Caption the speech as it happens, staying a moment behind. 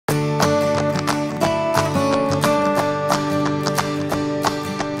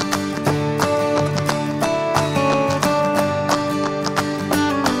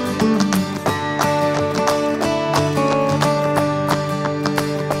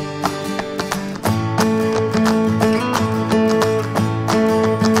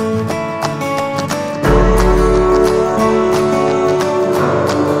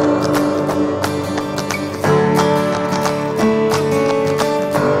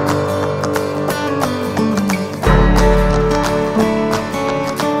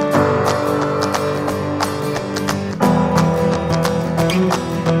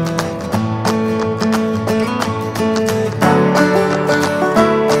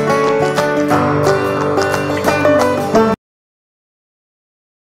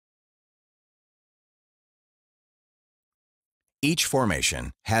Each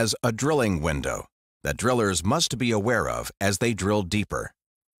formation has a drilling window that drillers must be aware of as they drill deeper.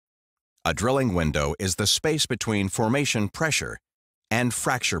 A drilling window is the space between formation pressure and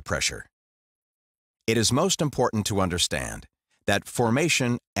fracture pressure. It is most important to understand that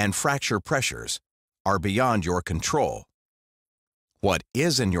formation and fracture pressures are beyond your control. What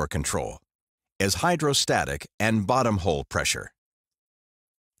is in your control is hydrostatic and bottom hole pressure.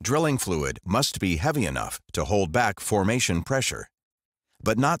 Drilling fluid must be heavy enough to hold back formation pressure,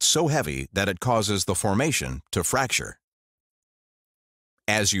 but not so heavy that it causes the formation to fracture.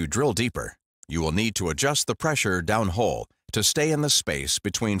 As you drill deeper, you will need to adjust the pressure downhole to stay in the space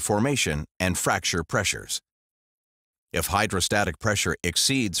between formation and fracture pressures. If hydrostatic pressure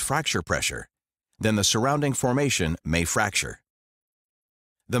exceeds fracture pressure, then the surrounding formation may fracture.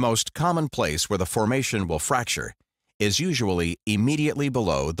 The most common place where the formation will fracture is usually immediately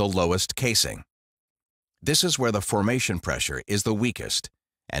below the lowest casing. This is where the formation pressure is the weakest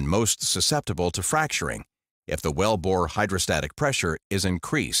and most susceptible to fracturing if the wellbore hydrostatic pressure is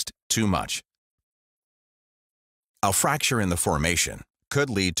increased too much. A fracture in the formation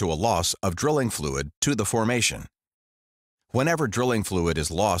could lead to a loss of drilling fluid to the formation. Whenever drilling fluid is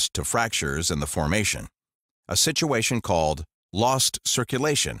lost to fractures in the formation, a situation called lost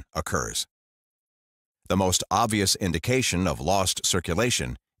circulation occurs. The most obvious indication of lost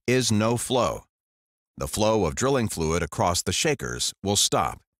circulation is no flow. The flow of drilling fluid across the shakers will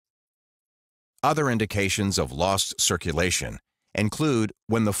stop. Other indications of lost circulation include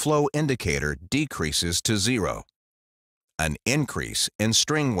when the flow indicator decreases to 0, an increase in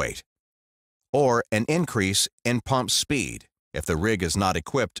string weight, or an increase in pump speed if the rig is not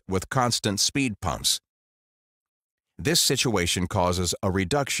equipped with constant speed pumps. This situation causes a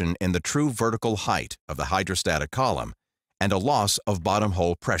reduction in the true vertical height of the hydrostatic column and a loss of bottom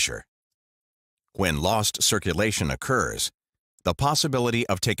hole pressure. When lost circulation occurs, the possibility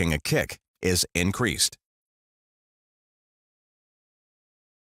of taking a kick is increased.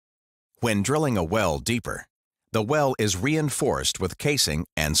 When drilling a well deeper, the well is reinforced with casing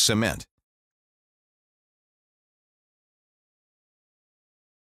and cement.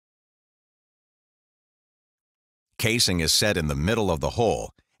 Casing is set in the middle of the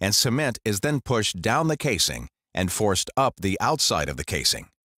hole, and cement is then pushed down the casing and forced up the outside of the casing.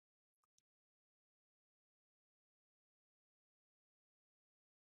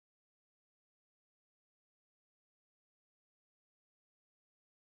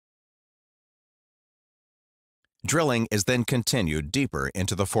 Drilling is then continued deeper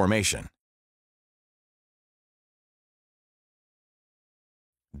into the formation.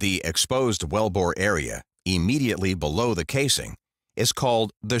 The exposed wellbore area immediately below the casing is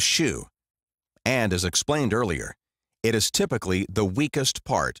called the shoe, and as explained earlier, it is typically the weakest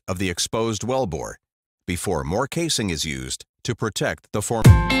part of the exposed wellbore before more casing is used to protect the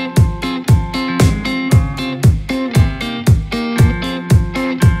formation.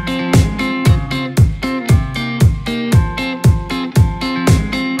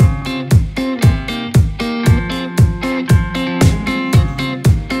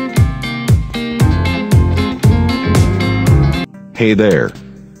 Hey there!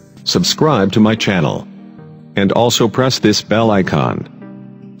 Subscribe to my channel. And also press this bell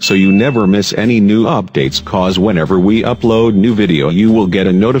icon, so you never miss any new updates, cause whenever we upload new video you will get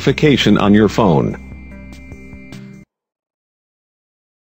a notification on your phone.